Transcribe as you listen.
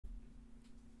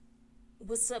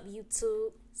What's up,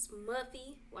 YouTube? It's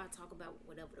Muffy, where I talk about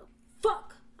whatever the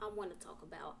fuck I want to talk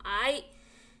about. Alright?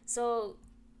 So,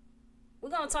 we're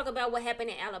going to talk about what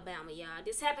happened in Alabama, y'all.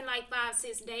 This happened like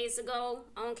 5-6 days ago.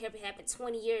 I don't care if it happened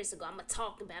 20 years ago. I'm going to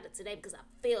talk about it today because I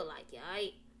feel like it,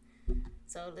 alright?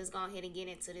 So, let's go ahead and get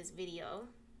into this video.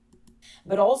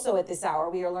 But also at this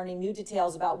hour, we are learning new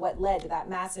details about what led to that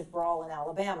massive brawl in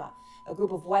Alabama. A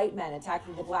group of white men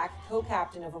attacking the black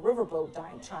co-captain of a riverboat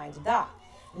trying to dock.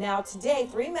 Now, today,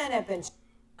 3 men have been...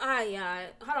 Alright,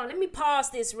 hold on. Let me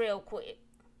pause this real quick.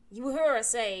 You heard her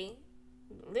say,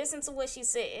 listen to what she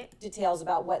said. Details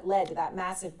about what led to that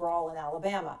massive brawl in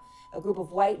Alabama. A group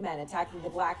of white men attacking the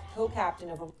black co-captain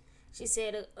of a... She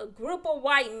said a group of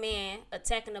white men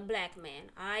attacking a black man.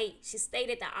 Alright, she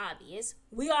stated the obvious.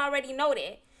 We already know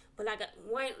that. But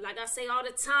like I say all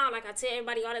the time, like I tell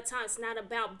everybody all the time, it's not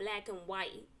about black and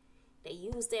white. They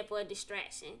use that for a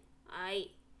distraction. Alright.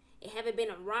 It haven't been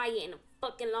a riot in a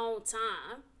fucking long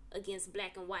time against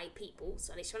black and white people.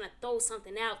 So they're trying to throw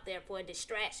something out there for a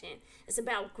distraction. It's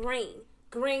about green.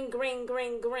 Green, green,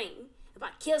 green, green. If I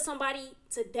kill somebody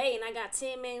today and I got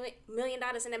 $10 million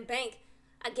in the bank,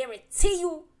 I guarantee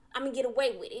you I'm going to get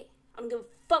away with it. I'm going to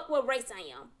give a fuck what race I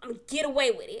am. I'm going to get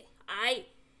away with it. Alright?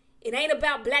 It ain't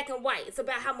about black and white. It's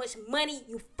about how much money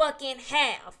you fucking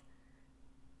have.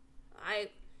 Alright?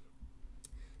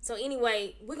 So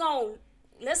anyway,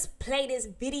 let's play this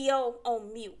video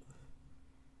on mute.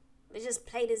 Let's just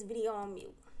play this video on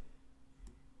mute.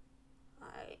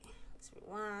 Alright, let's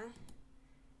rewind.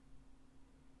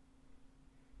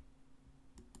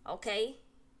 Okay.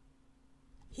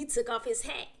 He took off his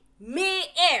hat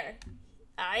mid-air.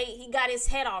 Alright, he got his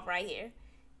head off right here.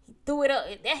 He threw it up.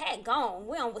 That hat gone.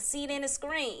 We don't see it in the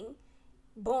screen.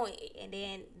 Boom. And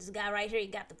then this guy right here, he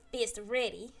got the fist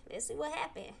ready. Let's see what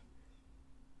happened.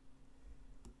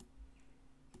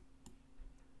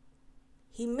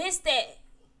 He missed that.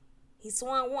 He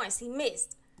swung once. He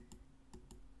missed.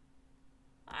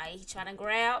 Alright, he trying to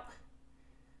grab.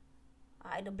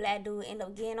 Alright, the black dude ended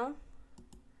up getting him.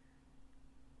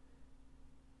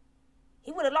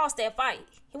 He would have lost that fight.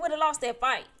 He would have lost that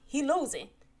fight. He losing.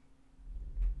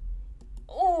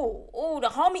 Ooh, the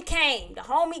homie came. The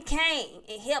homie came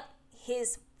and helped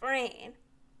his friend.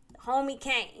 The homie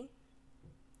came.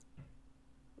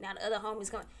 Now the other homie's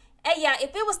coming. Hey, y'all,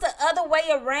 if it was the other way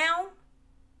around,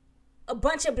 a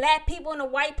bunch of black people and a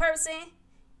white person,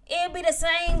 it'd be the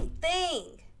same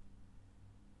thing.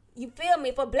 You feel me?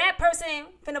 If a black person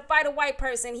finna fight a white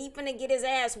person, he finna get his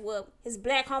ass whooped. His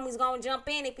black homie's gonna jump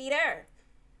in if he there.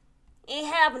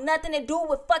 Ain't have nothing to do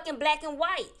with fucking black and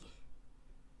white.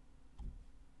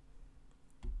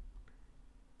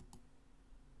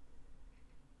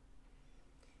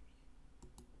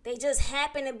 They just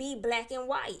happen to be black and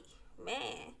white.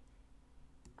 Man.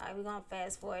 Alright, we're gonna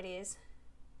fast forward this.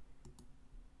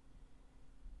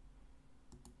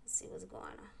 See what's going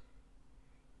on.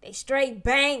 They straight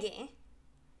banging.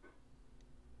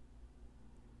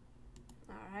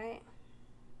 Alright.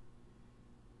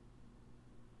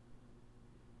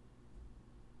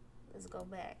 Let's go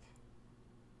back.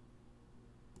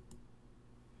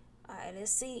 Alright,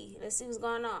 let's see. Let's see what's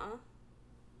going on.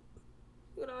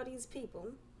 Look at all these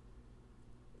people.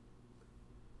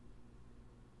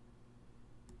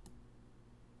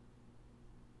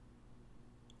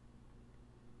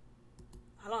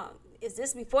 Hold on. Is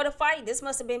this before the fight? This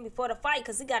must have been before the fight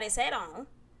because he got his head on.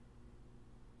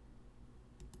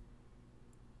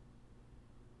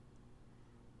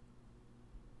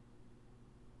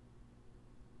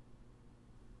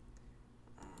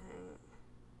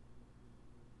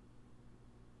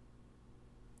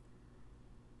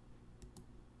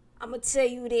 I'm going to tell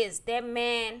you this. That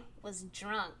man was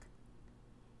drunk.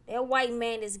 That white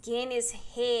man is getting his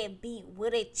head beat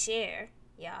with a chair,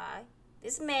 y'all.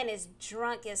 This man is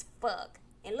drunk as fuck.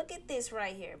 And look at this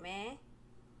right here, man.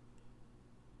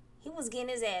 He was getting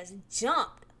his ass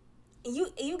jumped. And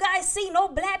you guys see no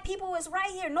black people is right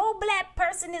here. No black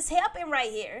person is helping right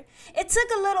here. It took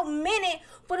a little minute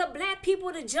for the black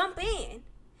people to jump in.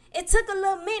 It took a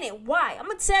little minute. Why? I'm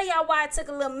going to tell y'all why it took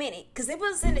a little minute. Because if it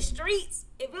was in the streets,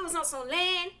 if it was on some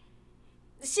land,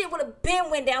 the shit would have been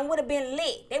went down, would have been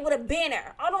lit. They would have been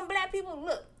there. All them black people,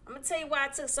 look. I'm going to tell you why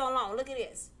it took so long. Look at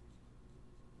this.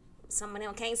 Some of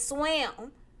them can't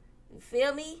swim. You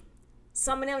feel me?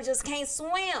 Some of them just can't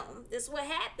swim. This is what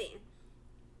happened.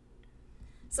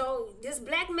 So this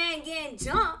black man getting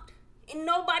jumped and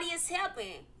nobody is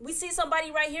helping. We see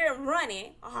somebody right here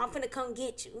running. Oh, I'm finna come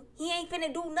get you. He ain't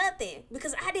finna do nothing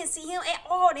because I didn't see him at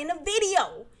all in the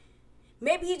video.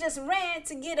 Maybe he just ran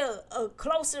to get a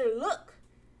closer look.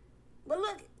 But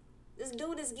look, This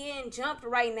dude is getting jumped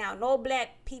right now. No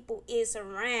black people is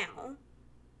around.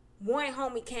 One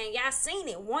homie came. Y'all seen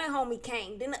it. One homie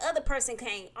came. Then the other person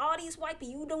came. All these white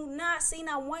people, you do not see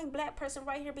not one black person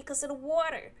right here because of the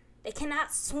water. They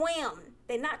cannot swim.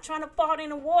 They're not trying to fall in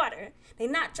the water. They're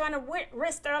not trying to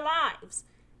risk their lives.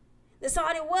 That's all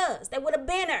it was. They would have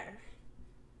been her.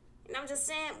 And I'm just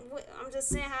saying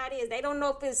how it is. They don't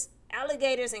know if it's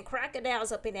alligators and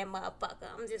crocodiles up in that motherfucker.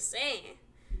 I'm just saying.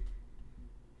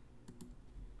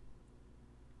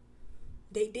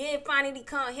 They did finally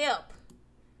come help.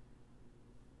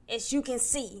 As you can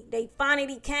see, they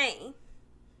finally came.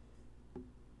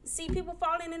 See people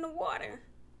falling in the water.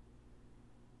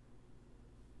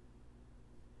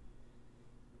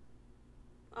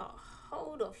 Oh,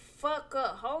 hold the fuck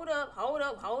up. Hold up.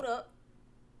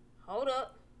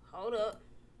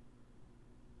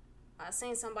 I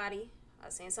seen somebody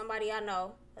I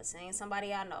know.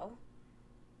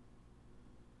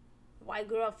 White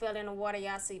girl fell in the water.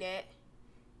 Y'all see that?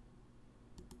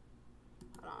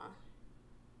 Hold on.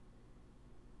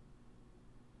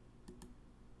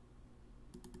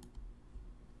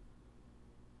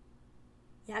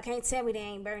 Y'all can't tell me they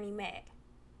ain't Bernie Mac.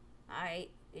 Alright?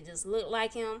 It just looked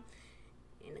like him.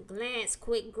 In a glance,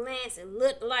 quick glance, it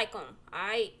looked like him.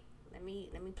 Alright? Let me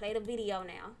play the video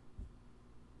now.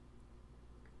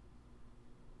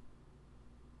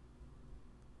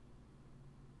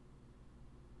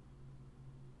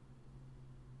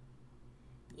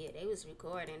 Yeah, they was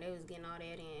recording. They was getting all that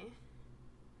in.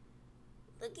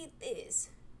 Look at this.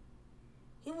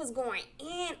 He was going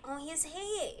in on his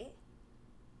head.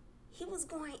 He was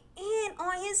going in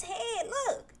on his head.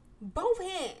 Look. Both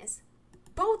hands.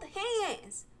 Both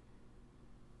hands.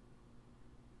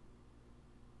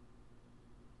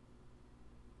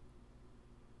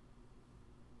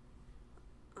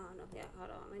 I don't know. Yeah, hold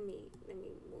on. Let me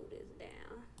move this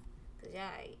down. Cause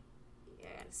y'all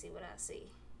gotta see what I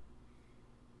see.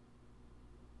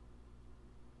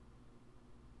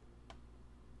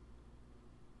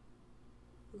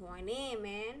 Going in,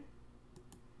 man.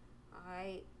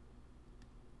 Alright.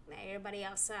 Now everybody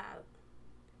outside.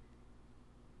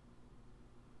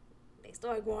 They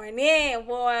start going in,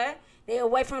 boy. They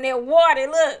away from their water.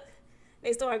 Look.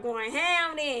 They start going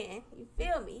ham in. You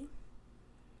feel me?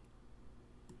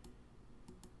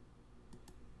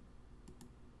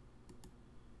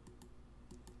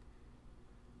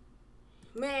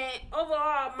 Man,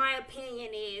 overall, my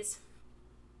opinion is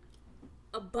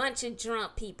a bunch of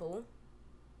drunk people.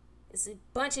 It's a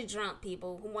bunch of drunk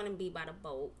people who want to be by the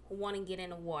boat, who want to get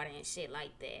in the water and shit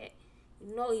like that.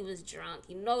 You know he was drunk.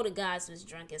 You know the guys was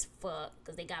drunk as fuck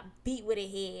because they got beat with a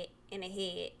head in the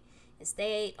head and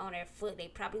stayed on their foot. They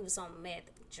probably was on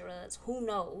meth, drugs, who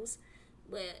knows.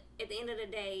 But at the end of the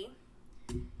day,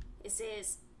 it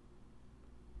says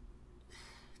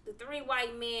the 3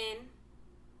 white men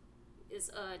is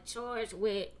charged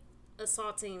with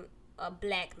assaulting a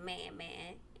black man,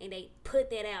 and they put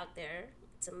that out there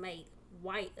to make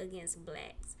white against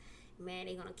blacks. Man,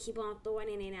 they're gonna keep on throwing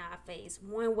it in our face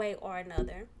one way or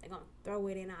another. They're gonna throw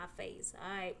it in our face. All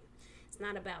right, it's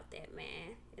not about that,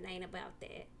 man. It ain't about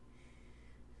that.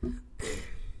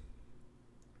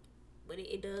 But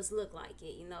it does look like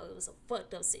it. You know, it was a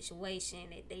fucked up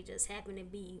situation that they just happen to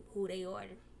be who they are.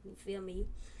 You feel me?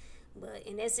 But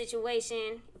in that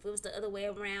situation, if it was the other way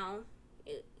around,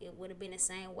 it would have been the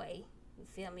same way. You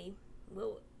feel me?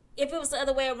 Well, if it was the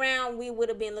other way around, we would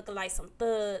have been looking like some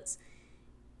thugs.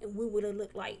 And we would have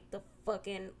looked like the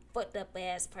fucking fucked up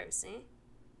ass person.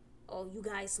 Oh, you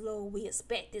guys slow. We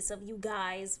expect this of you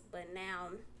guys. But now,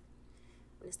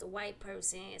 when it's the white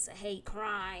person, it's a hate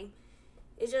crime.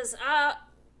 It's just,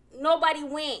 nobody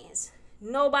wins.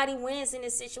 Nobody wins in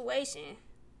this situation.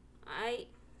 Alright?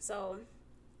 So,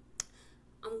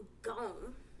 I'm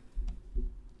gone.